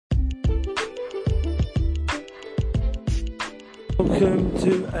Welcome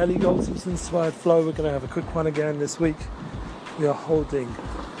to Ellie Goldsmith's Inspired Flow. We're going to have a quick one again this week. We are holding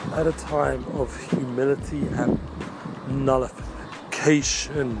at a time of humility and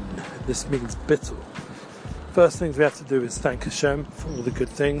nullification. This means bittul. First things we have to do is thank Hashem for all the good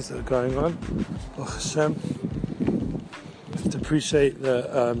things that are going on. Oh Hashem, we have to appreciate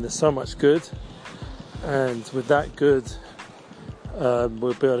that there's so much good, and with that good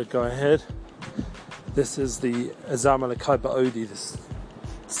we'll be able to go ahead. This is the Azam Alakai Ba'odi, this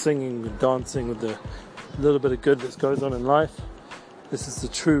singing and dancing with the little bit of good that goes on in life. This is the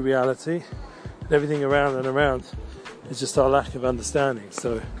true reality. And everything around and around is just our lack of understanding.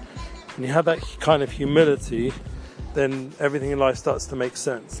 So when you have that kind of humility, then everything in life starts to make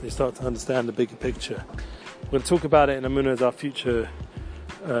sense. You start to understand the bigger picture. We're going to talk about it in Amunah as our future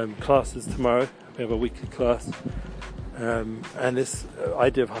classes tomorrow. We have a weekly class. And this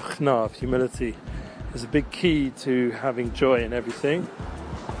idea of hachna, of humility, is a big key to having joy in everything,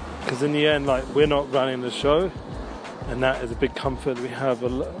 because in the end, like, we're not running the show, and that is a big comfort. We have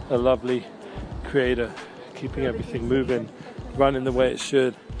a lovely creator keeping everything moving, running the way it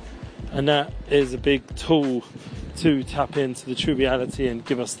should, and that is a big tool to tap into the true reality and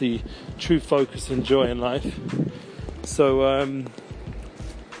give us the true focus and joy in life. So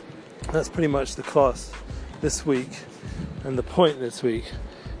that's pretty much the class this week and the point this week.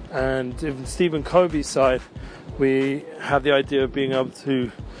 And in Stephen Covey's side, we have the idea of being able to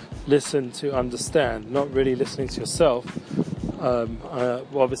listen to understand, not really listening to yourself.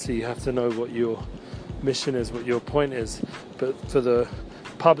 Obviously you have to know what your mission is, what your point is, but for the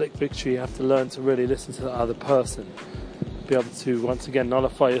public victory you have to learn to really listen to the other person, be able to once again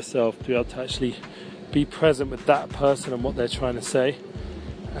nullify yourself, be able to actually be present with that person and what they're trying to say.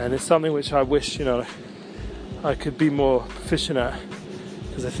 And it's something which I wish, I could be more proficient at,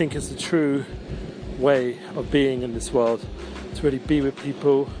 because I think it's the true way of being in this world, to really be with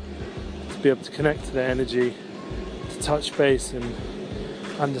people, to be able to connect to their energy, to touch base and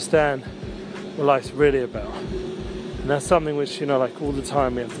understand what life's really about. And that's something which, all the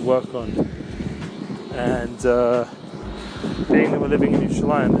time we have to work on. And being that we're living in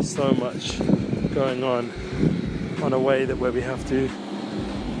Yerushalayim, there's so much going on a way that where we have to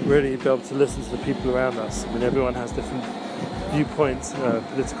really be able to listen to the people around us. I mean, everyone has different viewpoints,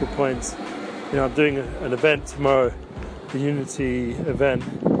 political points. I'm doing an event tomorrow, the unity event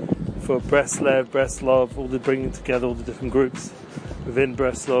for Breslov, all the bringing together all the different groups within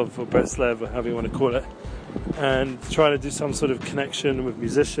Breslov or Breslev, or however you want to call it, and trying to do some sort of connection with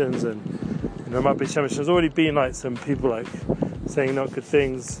musicians. And there's already been like some people saying not good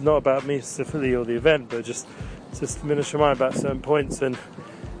things, not about me specifically or the event, but just Minashamayim about certain points. And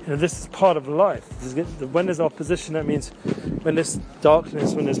this is part of life. When there's opposition, that means when there's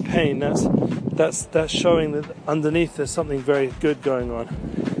darkness, when there's pain, that's showing that underneath there's something very good going on.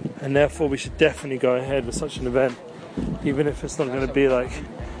 And therefore we should definitely go ahead with such an event, even if it's not going to be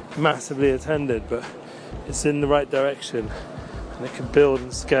massively attended, but it's in the right direction, and it can build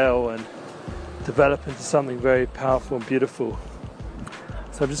and scale and develop into something very powerful and beautiful.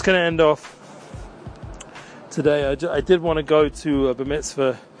 So I'm just going to end off today. I did want to go to a bar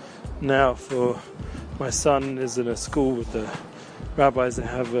mitzvah now, for my son is in a school with the rabbis that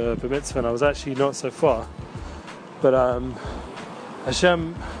have a bar mitzvah, and I was actually not so far, but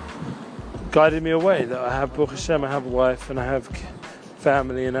Hashem guided me away, that I have, Baruch Hashem, I have a wife and I have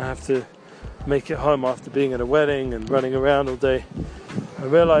family, and I have to make it home after being at a wedding and running around all day. I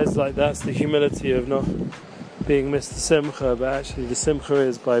realized that's the humility of not being Mr. Simcha, but actually the Simcha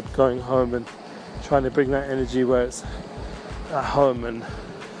is by going home and trying to bring that energy where it's at home. And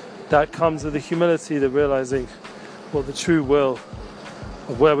that comes with the humility, the realizing what the true will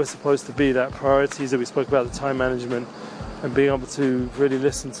of where we're supposed to be, that priorities that we spoke about, the time management, and being able to really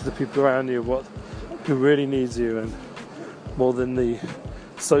listen to the people around you, who really needs you, and more than the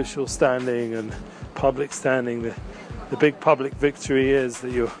social standing and public standing, the big public victory is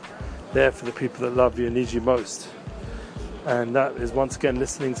that you're there for the people that love you and need you most. And that is once again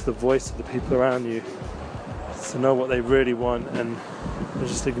listening to the voice of the people around you, to know what they really want, and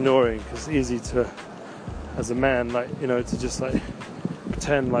just ignoring, because it's easy to, as a man, to just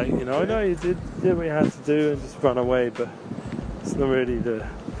pretend oh no, you did what you had to do, and just run away, but it's not really the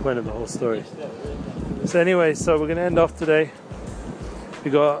point of the whole story. So anyway, we're going to end off today.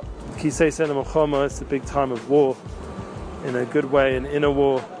 We got Kisei Sena Mochoma. It's a big time of war, in a good way, an inner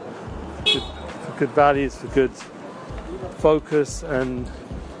war, for good values, for good focus. And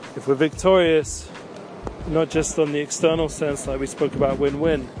if we're victorious, not just on the external sense like we spoke about,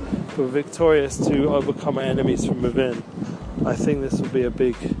 win-win, but we're victorious to overcome our enemies from within, I think this will be a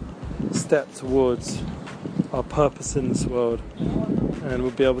big step towards our purpose in this world, and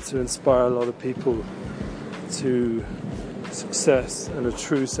we'll be able to inspire a lot of people to success in a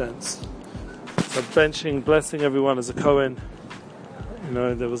true sense. So blessing everyone as a Kohen. You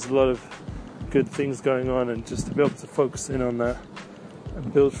know, there was a lot of good things going on, and just to be able to focus in on that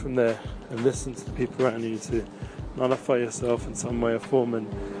and build from there and listen to the people around you, to nullify yourself in some way or form and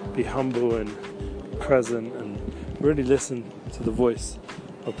be humble and present and really listen to the voice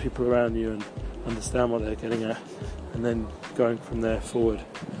of people around you and understand what they're getting at, and then going from there forward.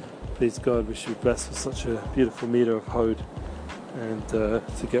 Please God, we should be blessed with such a beautiful meter of Hod, and to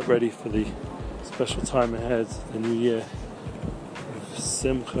get ready for the special time ahead, the new year, with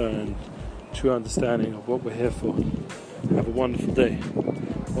simcha and true understanding of what we're here for. Have a wonderful day,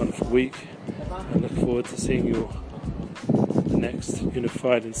 wonderful week, and look forward to seeing you the next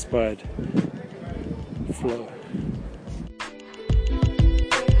unified, inspired flow.